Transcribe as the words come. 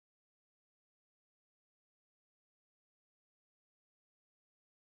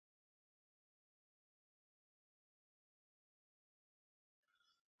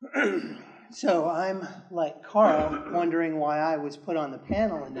So I'm, like Carl, wondering why I was put on the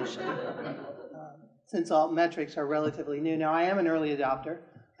panel initially, since Altmetrics are relatively new. Now, I am an early adopter.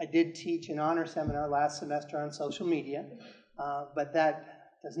 I did teach an honor seminar last semester on social media, but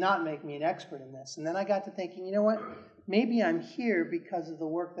that does not make me an expert in this. And then I got to thinking, you know what? Maybe I'm here because of the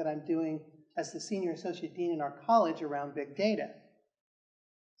work that I'm doing as the Senior Associate Dean in our college around big data.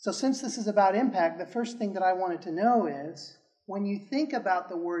 So since this is about impact, the first thing that I wanted to know is, when you think about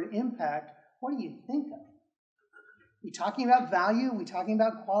the word impact, what do you think of? Are we talking about value? Are we talking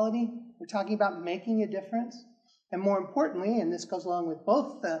about quality? We're talking about making a difference? And more importantly, and this goes along with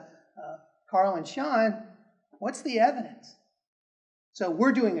both Carl and Sean, what's the evidence? So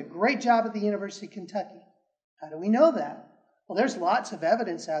we're doing a great job at the University of Kentucky. How do we know that? Well, there's lots of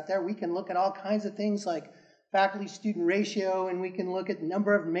evidence out there. We can look at all kinds of things like faculty-student ratio, and we can look at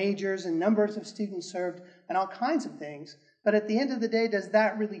number of majors and numbers of students served and all kinds of things. But at the end of the day, does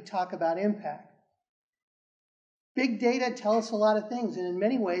that really talk about impact? Big data tell us a lot of things, and in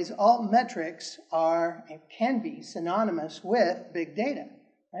many ways, altmetrics are and can be synonymous with big data,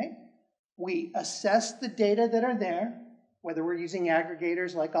 right? We assess the data that are there, whether we're using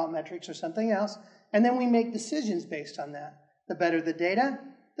aggregators like Altmetrics or something else, and then we make decisions based on that. The better the data,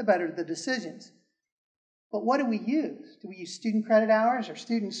 the better the decisions. But what do we use? Do we use student credit hours or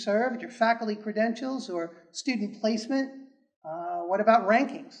students served or faculty credentials or student placement? What about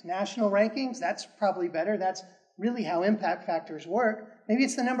rankings? National rankings? That's probably better. That's really how impact factors work. Maybe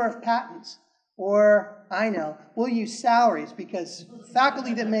it's the number of patents. Or, I know, we'll use salaries because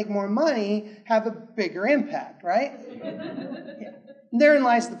faculty that make more money have a bigger impact, right? Yeah. Therein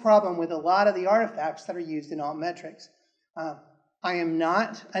lies the problem with a lot of the artifacts that are used in altmetrics. I am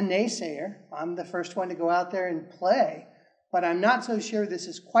not a naysayer. I'm the first one to go out there and play, but I'm not so sure this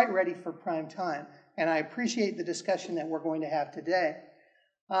is quite ready for prime time. And I appreciate the discussion that we're going to have today.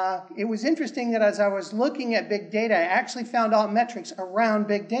 It was interesting that as I was looking at big data, I actually found altmetrics around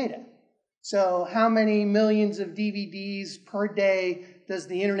big data. So how many millions of DVDs per day does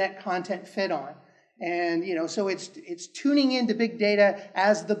the internet content fit on? And, you know, so it's tuning into big data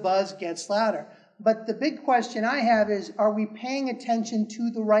as the buzz gets louder. But the big question I have is, are we paying attention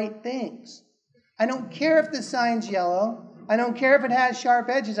to the right things? I don't care if the sign's yellow. I don't care if it has sharp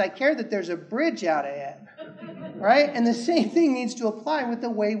edges. I care that there's a bridge out ahead, right? And the same thing needs to apply with the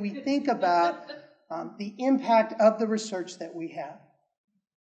way we think about the impact of the research that we have.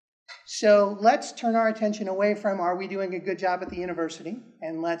 So let's turn our attention away from, are we doing a good job at the university?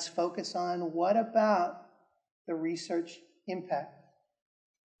 And let's focus on, what about the research impact?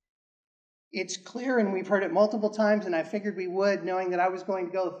 It's clear, and we've heard it multiple times, and I figured we would, knowing that I was going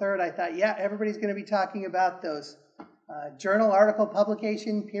to go third. I thought, yeah, everybody's going to be talking about those. Journal article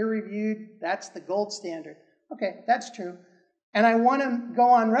publication, peer-reviewed, that's the gold standard. Okay, that's true. And I want to go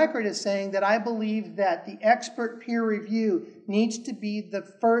on record as saying that I believe that the expert peer review needs to be the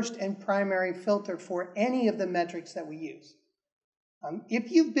first and primary filter for any of the metrics that we use.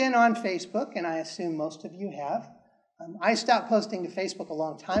 If you've been on Facebook, and I assume most of you have, I stopped posting to Facebook a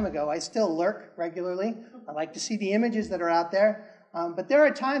long time ago. I still lurk regularly. I like to see the images that are out there. But there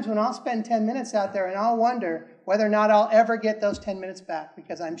are times when I'll spend 10 minutes out there and I'll wonder whether or not I'll ever get those 10 minutes back,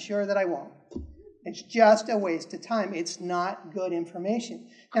 because I'm sure that I won't. It's just a waste of time. It's not good information.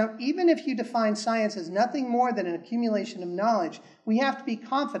 Now, even if you define science as nothing more than an accumulation of knowledge, we have to be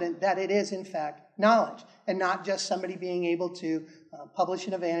confident that it is, in fact, knowledge, and not just somebody being able to publish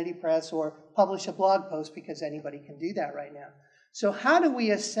in a vanity press or publish a blog post, because anybody can do that right now. So how do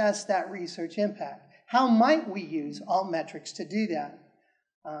we assess that research impact? How might we use altmetrics to do that?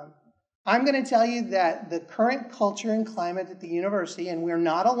 I'm going to tell you that the current culture and climate at the university, and we're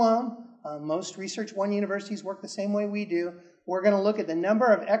not alone, most Research One universities work the same way we do. We're going to look at the number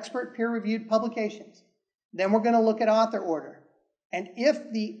of expert peer-reviewed publications. Then we're going to look at author order. And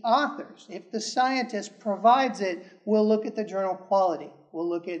if the authors, if the scientist provides it, we'll look at the journal quality. We'll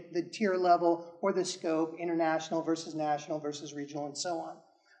look at the tier level or the scope, international versus national versus regional, and so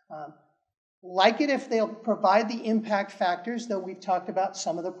on. Like it if they'll provide the impact factors, though we've talked about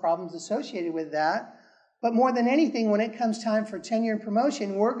some of the problems associated with that. But more than anything, when it comes time for tenure and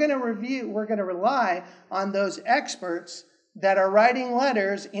promotion, we're going to rely on those experts that are writing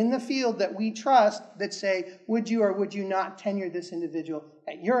letters in the field that we trust that say, would you or would you not tenure this individual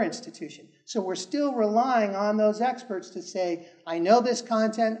at your institution? So we're still relying on those experts to say, I know this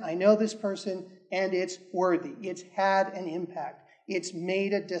content, I know this person, and it's worthy. It's had an impact. It's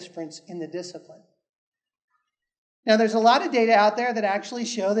made a difference in the discipline. Now, there's a lot of data out there that actually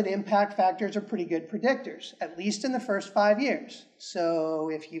show that impact factors are pretty good predictors, at least in the first 5 years. So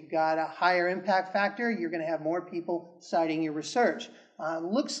if you've got a higher impact factor, you're going to have more people citing your research.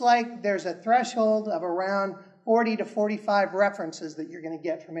 Looks like there's a threshold of around 40 to 45 references that you're going to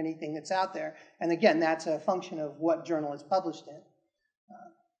get from anything that's out there. And again, that's a function of what journal it's published in.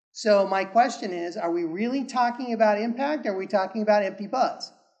 So my question is, are we really talking about impact, or are we talking about empty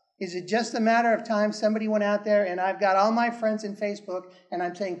buzz? Is it just a matter of time somebody went out there, and I've got all my friends in Facebook, and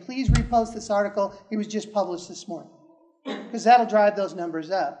I'm saying, please repost this article, it was just published this morning? Because that'll drive those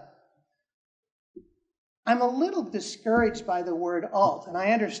numbers up. I'm a little discouraged by the word alt, and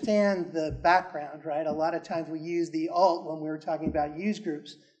I understand the background, right? A lot of times we use the alt when we were talking about use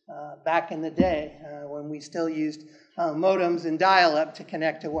groups back in the day, when we still used modems and dial-up to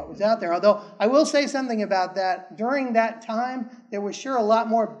connect to what was out there. Although I will say something about that. During that time, there was sure a lot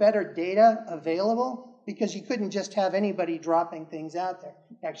more better data available, because you couldn't just have anybody dropping things out there.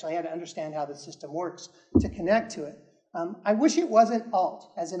 You actually had to understand how the system works to connect to it. I wish it wasn't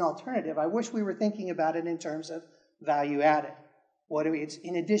alt as an alternative. I wish we were thinking about it in terms of value added. It's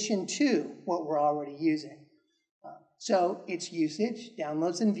in addition to what we're already using. So it's usage,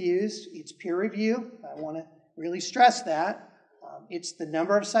 downloads and views, it's peer review. I want to really stress that. It's the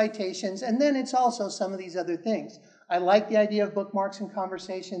number of citations, and then it's also some of these other things. I like the idea of bookmarks and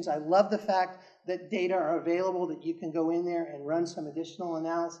conversations. I love the fact that data are available, that you can go in there and run some additional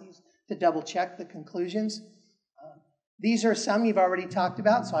analyses to double check the conclusions. These are some you've already talked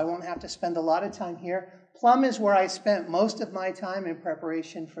about, so I won't have to spend a lot of time here. Plum is where I spent most of my time in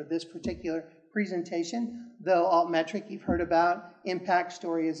preparation for this particular presentation, though Altmetric you've heard about, Impact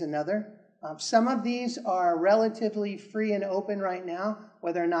Story is another. Some of these are relatively free and open right now.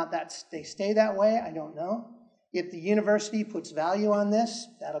 Whether or not they stay that way, I don't know. If the university puts value on this,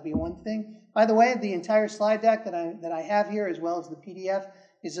 that'll be one thing. By the way, the entire slide deck that I have here, as well as the PDF,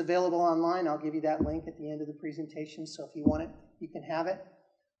 is available online. I'll give you that link at the end of the presentation, so if you want it, you can have it.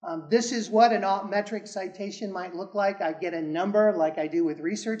 This is what an Altmetric citation might look like. I get a number like I do with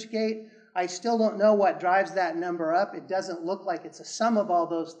ResearchGate. I still don't know what drives that number up. It doesn't look like it's a sum of all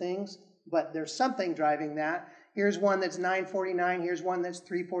those things, but there's something driving that. Here's one that's 949. Here's one that's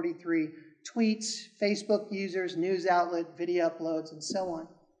 343. Tweets, Facebook users, news outlet, video uploads, and so on.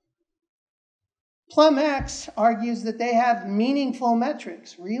 PlumX argues that they have meaningful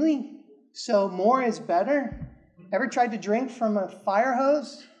metrics. Really? So more is better? Ever tried to drink from a fire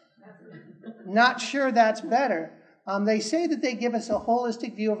hose? Not sure that's better. They say that they give us a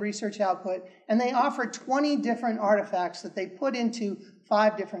holistic view of research output, and they offer 20 different artifacts that they put into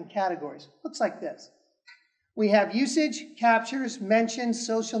 5 different categories. Looks like this. We have usage, captures, mentions,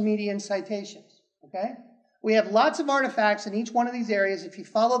 social media, and citations. Okay? We have lots of artifacts in each one of these areas. If you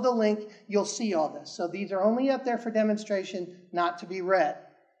follow the link, you'll see all this. So these are only up there for demonstration, not to be read.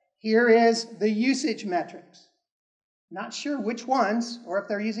 Here is the usage metrics. Not sure which ones, or if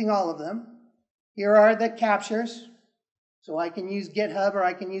they're using all of them. Here are the captures. So I can use GitHub, or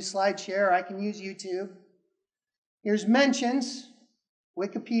I can use SlideShare, or I can use YouTube. Here's mentions,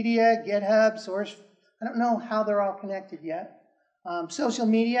 Wikipedia, GitHub, source. I don't know how they're all connected yet. Social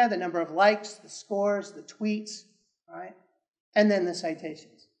media, the number of likes, the scores, the tweets, all right? And then the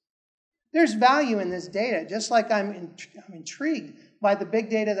citations. There's value in this data, just like I'm intrigued by the big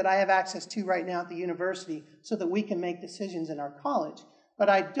data that I have access to right now at the university so that we can make decisions in our college. But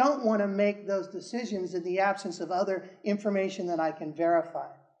I don't want to make those decisions in the absence of other information that I can verify.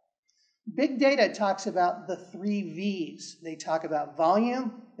 Big data talks about the 3 V's. They talk about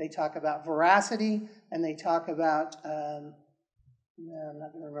volume, they talk about veracity, and they talk about, I'm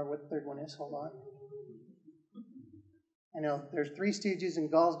not going to remember what the third one is, hold on. I know, there's 3 Stooges and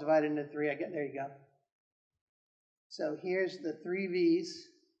Gauls divided into 3. There you go. So here's the 3 V's.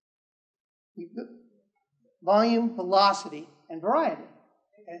 Volume, velocity, and variety.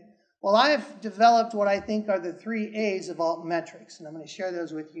 Okay? Well, I've developed what I think are the 3 A's of Altmetrics, and I'm going to share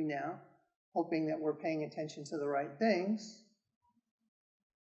those with you now, hoping that we're paying attention to the right things.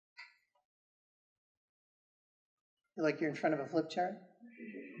 Feel like you're in front of a flip chart?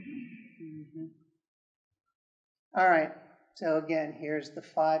 Mm-hmm. All right, so again, here's the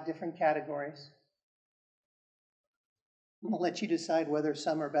 5 different categories. I'm going to let you decide whether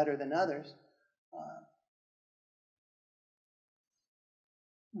some are better than others.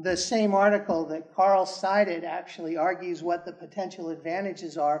 The same article that Carl cited actually argues what the potential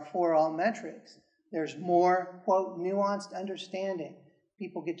advantages are for Altmetrics. There's more, quote, nuanced understanding.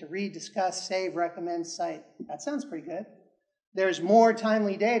 People get to read, discuss, save, recommend, cite. That sounds pretty good. There's more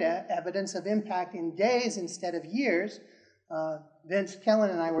timely data, evidence of impact in days instead of years. Vince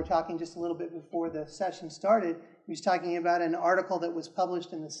Kellen and I were talking just a little bit before the session started. He was talking about an article that was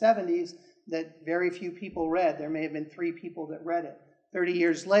published in the 70s that very few people read. There may have been 3 people that read it. 30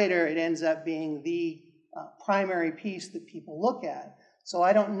 years later, it ends up being the primary piece that people look at. So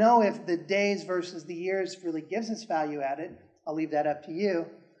I don't know if the days versus the years really gives us value added. I'll leave that up to you.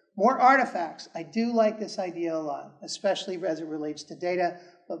 More artifacts. I do like this idea a lot, especially as it relates to data,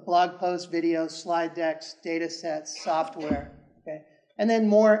 but blog posts, videos, slide decks, data sets, software. Okay? And then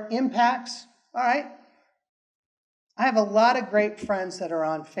more impacts. All right. I have a lot of great friends that are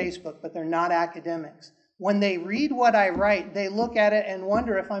on Facebook, but they're not academics. When they read what I write, they look at it and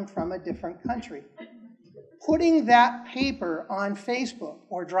wonder if I'm from a different country. Putting that paper on Facebook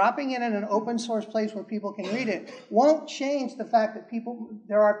or dropping it in an open source place where people can read it won't change the fact that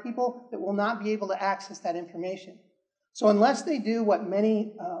there are people that will not be able to access that information. So unless they do what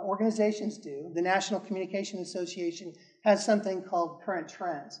many organizations do, the National Communication Association has something called Current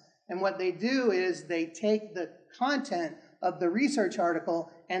Trends. And what they do is they take the content of the research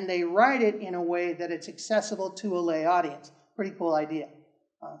article and they write it in a way that it's accessible to a lay audience. Pretty cool idea.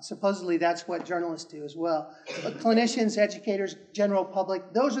 Supposedly that's what journalists do as well. But clinicians, educators, general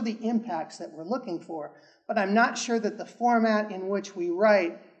public, those are the impacts that we're looking for. But I'm not sure that the format in which we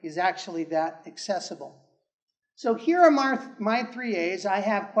write is actually that accessible. So here are my 3 A's. I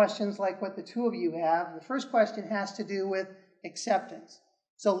have questions like what the 2 of you have. The first question has to do with acceptance.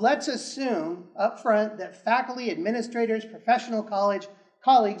 So let's assume up front that faculty, administrators, professional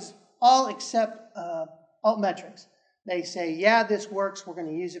colleagues all accept Altmetrics. They say, yeah, this works. We're going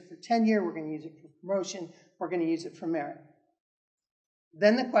to use it for tenure. We're going to use it for promotion. We're going to use it for merit.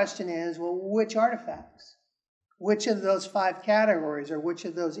 Then the question is, well, which artifacts? Which of those 5 categories or which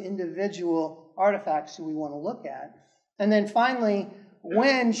of those individual artifacts do we want to look at? And then finally,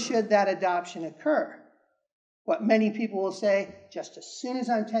 when should that adoption occur? What many people will say, just as soon as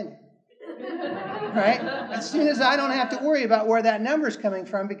I'm tenured. Right? As soon as I don't have to worry about where that number is coming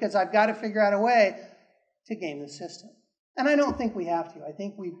from because I've got to figure out a way to game the system. And I don't think we have to. I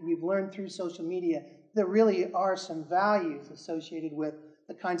think we've learned through social media there really are some values associated with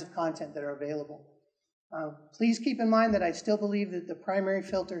the kinds of content that are available. Please keep in mind that I still believe that the primary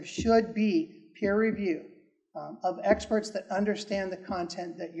filter should be peer review of experts that understand the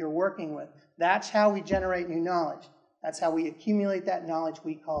content that you're working with. That's how we generate new knowledge. That's how we accumulate that knowledge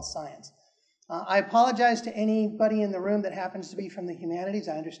we call science. I apologize to anybody in the room that happens to be from the humanities.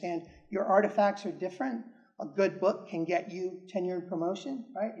 I understand your artifacts are different. A good book can get you tenure and promotion,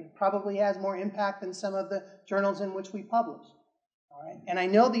 right? It probably has more impact than some of the journals in which we publish. All right? And I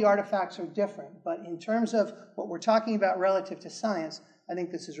know the artifacts are different, but in terms of what we're talking about relative to science, I think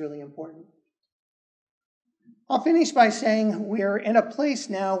this is really important. I'll finish by saying we're in a place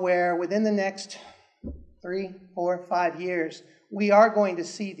now where within the next 3, 4, 5 years, we are going to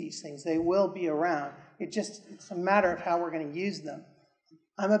see these things. They will be around. It's a matter of how we're going to use them.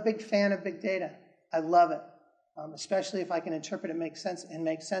 I'm a big fan of big data. I love it, especially if I can interpret it, make sense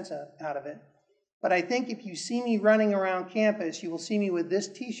out of it. But I think if you see me running around campus, you will see me with this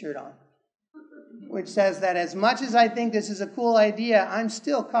T-shirt on, which says that as much as I think this is a cool idea, I'm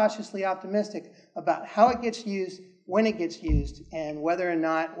still cautiously optimistic about how it gets used, when it gets used, and whether or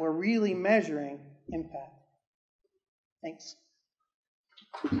not we're really measuring impact. Thanks.